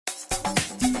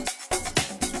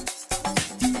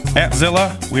At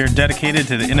Zilla, we are dedicated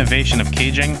to the innovation of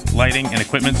caging, lighting, and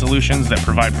equipment solutions that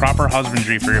provide proper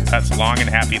husbandry for your pet's long and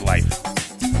happy life.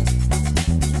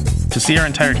 To see our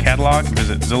entire catalog,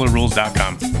 visit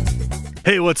zillarules.com.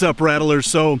 Hey, what's up, Rattlers?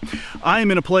 So, I'm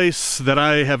in a place that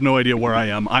I have no idea where I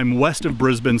am. I'm west of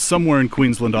Brisbane, somewhere in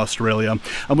Queensland, Australia.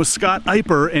 I'm with Scott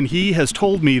Eiper, and he has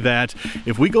told me that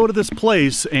if we go to this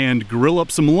place and grill up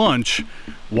some lunch,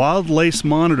 wild lace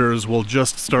monitors will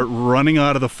just start running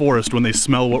out of the forest when they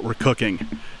smell what we're cooking.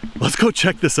 Let's go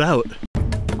check this out.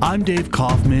 I'm Dave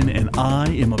Kaufman, and I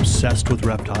am obsessed with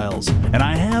reptiles, and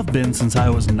I have been since I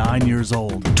was 9 years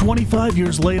old. 25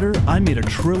 years later, I made a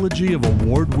trilogy of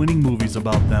award-winning movies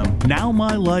about them. Now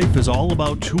my life is all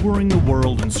about touring the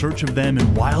world in search of them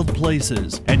in wild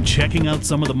places, and checking out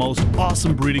some of the most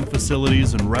awesome breeding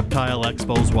facilities and reptile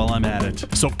expos while I'm at it.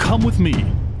 So come with me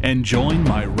and join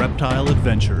my reptile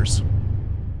adventures.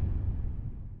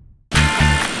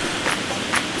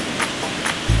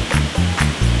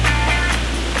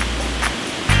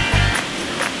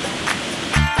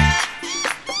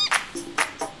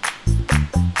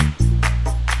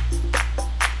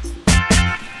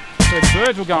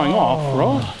 Birds were going off,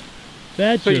 right?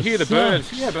 That so you hear the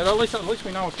birds. Yeah, but at least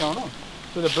we know what's going on.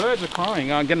 So the birds are crying,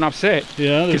 getting upset.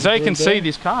 Yeah, because they can see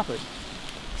this carpet.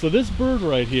 So this bird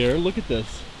right here, look at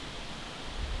this.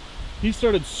 He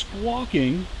started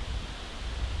squawking.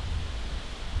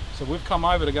 So we've come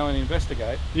over to go and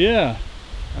investigate. Yeah.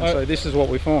 And so this is what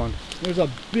we find. There's a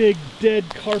big dead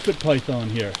carpet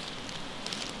python here.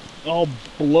 All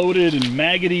bloated and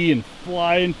maggoty and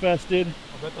fly infested.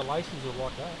 I bet the laces are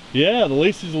like that. Yeah, the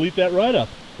laces will eat that right up.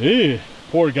 Ew,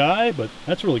 poor guy, but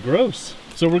that's really gross.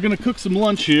 So we're gonna cook some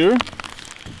lunch here.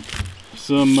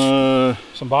 Some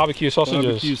barbecue sausages.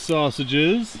 Barbecue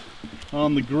sausages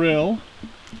on the grill.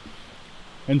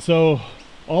 And so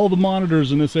all the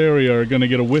monitors in this area are gonna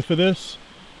get a whiff of this,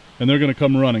 and they're gonna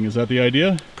come running. Is that the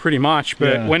idea? Pretty much,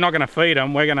 but yeah. We're not gonna feed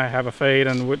them. We're gonna have a feed,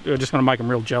 and we're just gonna make them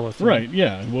real jealous. Right,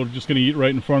 yeah. We're just gonna eat right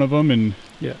in front of them and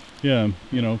yeah,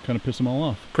 you know, kind of piss them all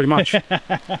off. Pretty much.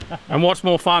 And what's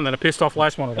more fun than a pissed off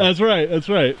lace monitor? That's right, that's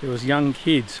right. It was young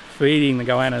kids feeding the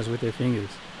goannas with their fingers.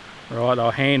 Right, they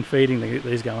were hand feeding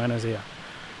these goannas here.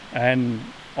 And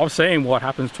I've seen what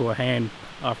happens to a hand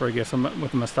after it gets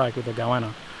with a mistake with a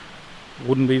goanna.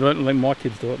 Wouldn't be letting my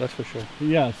kids do it, that's for sure.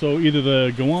 Yeah, so either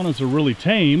the goannas are really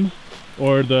tame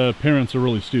or the parents are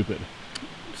really stupid.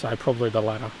 So probably the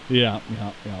latter. Yeah.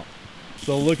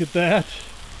 So look at that.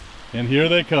 And here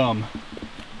they come.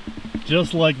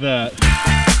 Just like that.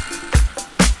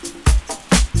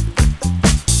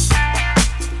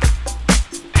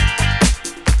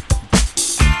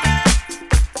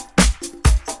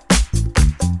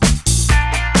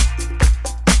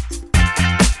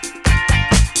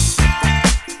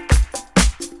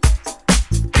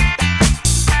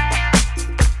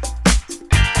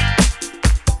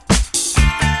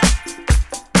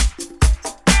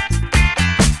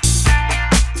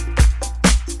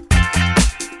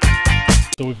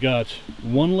 So we've got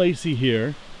one lacy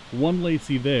here, one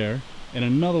lacy there, and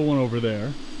another one over there.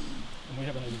 And we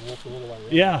haven't even walked all the way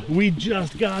around. Yeah, we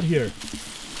just got here.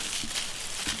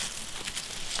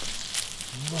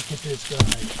 Look at this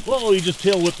guy. Whoa, he just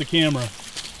tail whipped the camera.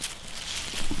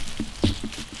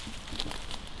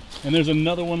 And there's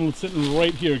another one sitting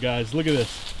right here, guys. Look at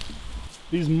this.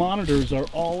 These monitors are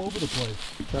all over the place.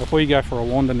 So if we go for a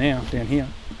wander now down here,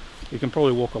 you can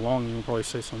probably walk along and you'll probably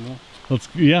see some more.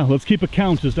 Let's keep a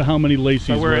count as to how many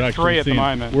lacies so we're at 3 at seeing. the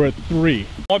moment. We're at 3.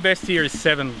 My best here is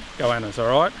 7 goannas,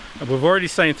 all right? And we've already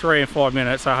seen 3 in 5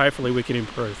 minutes, so hopefully we can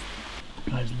improve.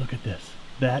 Guys, look at this.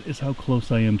 That is how close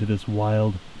I am to this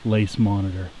wild lace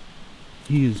monitor.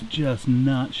 He is just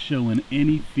not showing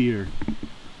any fear.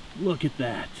 Look at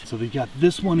that. So they got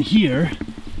this one here,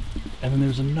 and then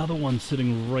there's another one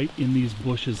sitting right in these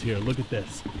bushes here. Look at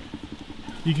this.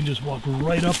 You can just walk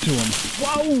right up to him.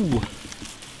 Whoa!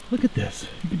 Look at this.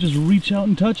 You can just reach out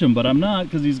and touch him, but I'm not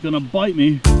because he's gonna bite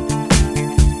me.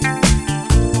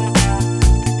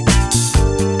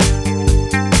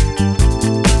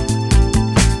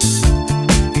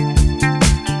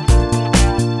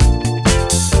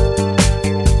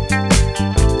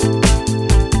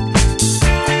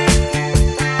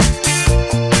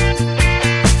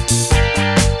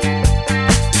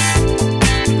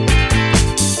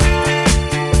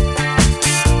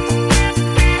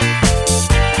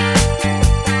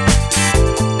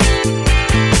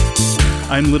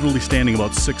 I'm literally standing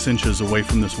about 6 inches away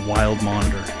from this wild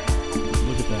monitor.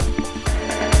 Look at that.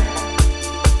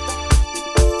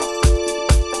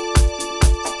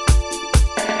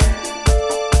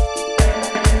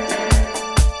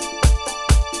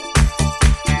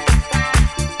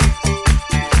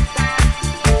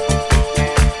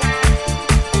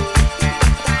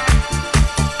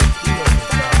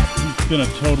 gonna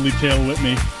totally tail whip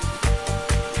me.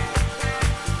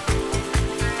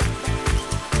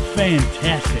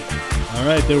 Fantastic. All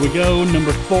right, there we go,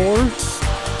 number 4.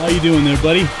 How you doing there,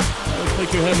 buddy? Looks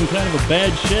like you're having kind of a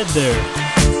bad shed there.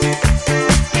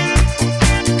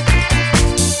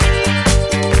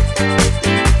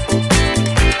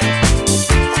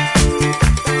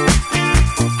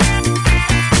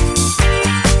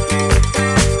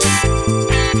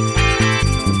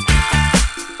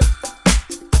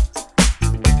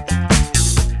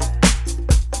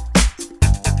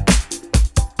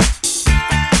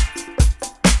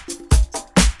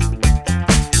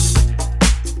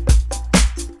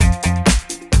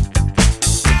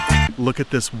 Look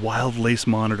at this wild lace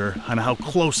monitor and how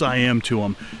close I am to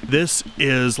him. This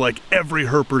is like every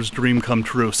herper's dream come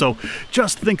true. So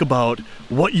just think about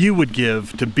what you would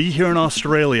give to be here in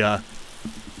Australia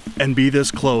and be this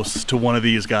close to one of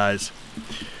these guys.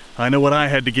 I know what I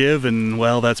had to give, and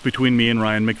well, that's between me and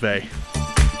Ryan McVeigh.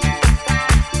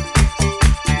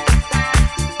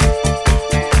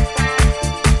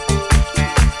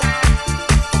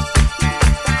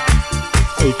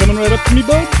 Are you coming right up to me,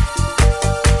 bud?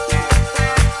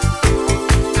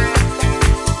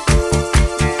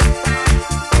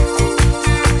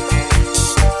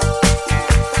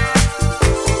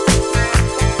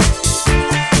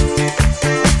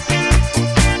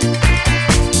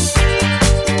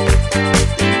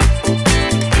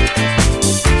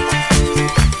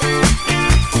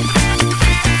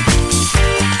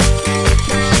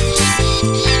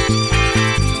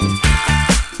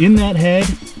 In that head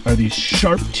are these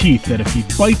sharp teeth that if he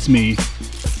bites me,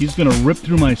 he's gonna rip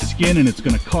through my skin and it's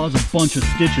gonna cause a bunch of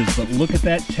stitches. But look at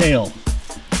that tail.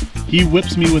 He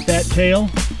whips me with that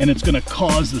tail and it's gonna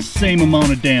cause the same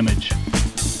amount of damage.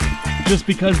 Just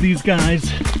because these guys,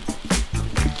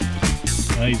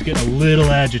 he's getting a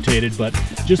little agitated, but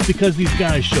just because these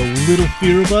guys show little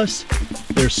fear of us,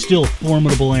 they're still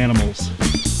formidable animals.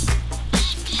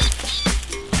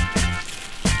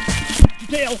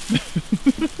 Tail!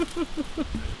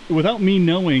 Without me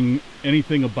knowing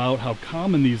anything about how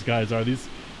common these guys are,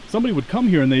 somebody would come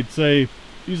here and they'd say,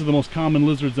 these are the most common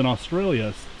lizards in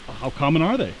Australia. How common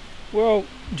are they? Well,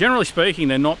 generally speaking,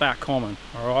 they're not that common,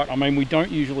 all right? I mean, we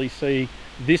don't usually see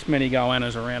this many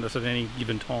goannas around us at any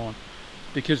given time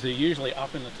because they're usually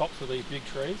up in the tops of these big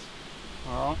trees,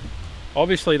 all right?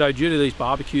 Obviously, though, due to these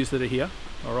barbecues that are here,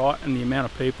 all right, and the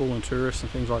amount of people and tourists and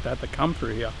things like that that come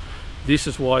through here, this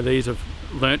is why these have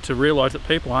learnt to realise that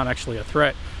people aren't actually a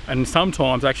threat and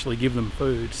sometimes actually give them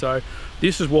food. So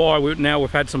this is why now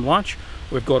we've had some lunch.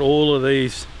 We've got all of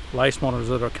these lace monitors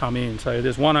that have come in. So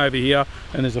there's one over here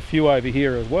and there's a few over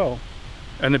here as well.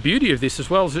 And the beauty of this as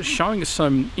well is it's showing us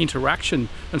some interaction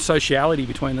and sociality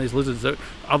between these lizards that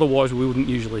otherwise we wouldn't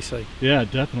usually see. Yeah,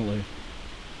 definitely.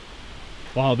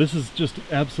 Wow, this is just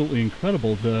absolutely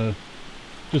incredible to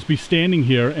just be standing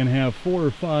here and have 4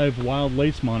 or 5 wild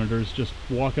lace monitors just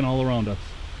walking all around us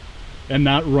and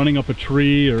not running up a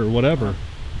tree or whatever.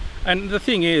 And the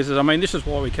thing is I mean, this is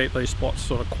why we keep these spots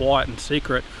sort of quiet and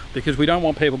secret, because we don't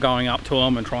want people going up to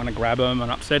them and trying to grab them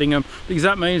and upsetting them, because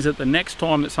that means that the next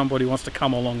time that somebody wants to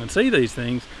come along and see these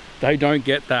things, they don't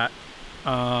get that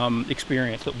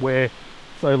experience that we're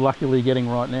so luckily getting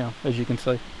right now, as you can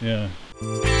see. Yeah.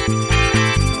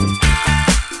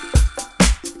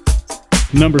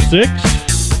 Number 6.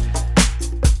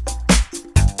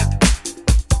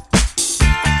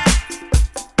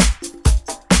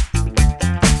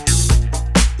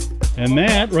 And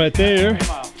that right there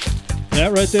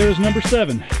is number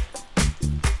 7.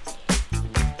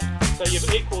 So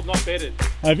you've equaled, not bettered.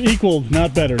 I've equaled,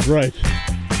 not bettered, right.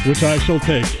 Which I shall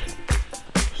take.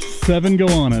 7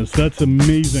 goannas, that's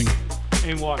amazing.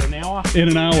 In what, an hour? In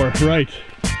an hour, right.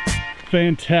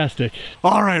 Fantastic.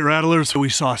 All right, Rattlers, we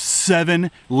saw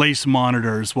 7 lace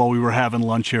monitors while we were having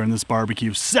lunch here in this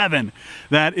barbecue. 7!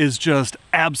 That is just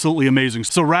absolutely amazing.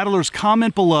 So Rattlers,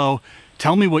 comment below,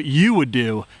 tell me what you would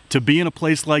do to be in a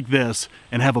place like this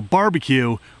and have a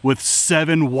barbecue with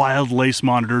 7 wild lace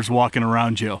monitors walking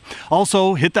around you.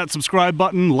 Also, hit that subscribe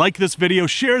button, like this video,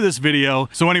 share this video.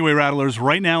 So anyway, Rattlers,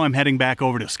 right now I'm heading back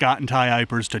over to Scott and Ty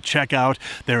Ipers to check out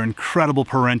their incredible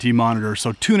perentie monitor.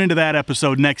 So tune into that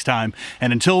episode next time.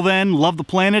 And until then, love the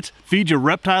planet, feed your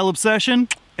reptile obsession,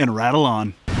 and rattle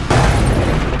on.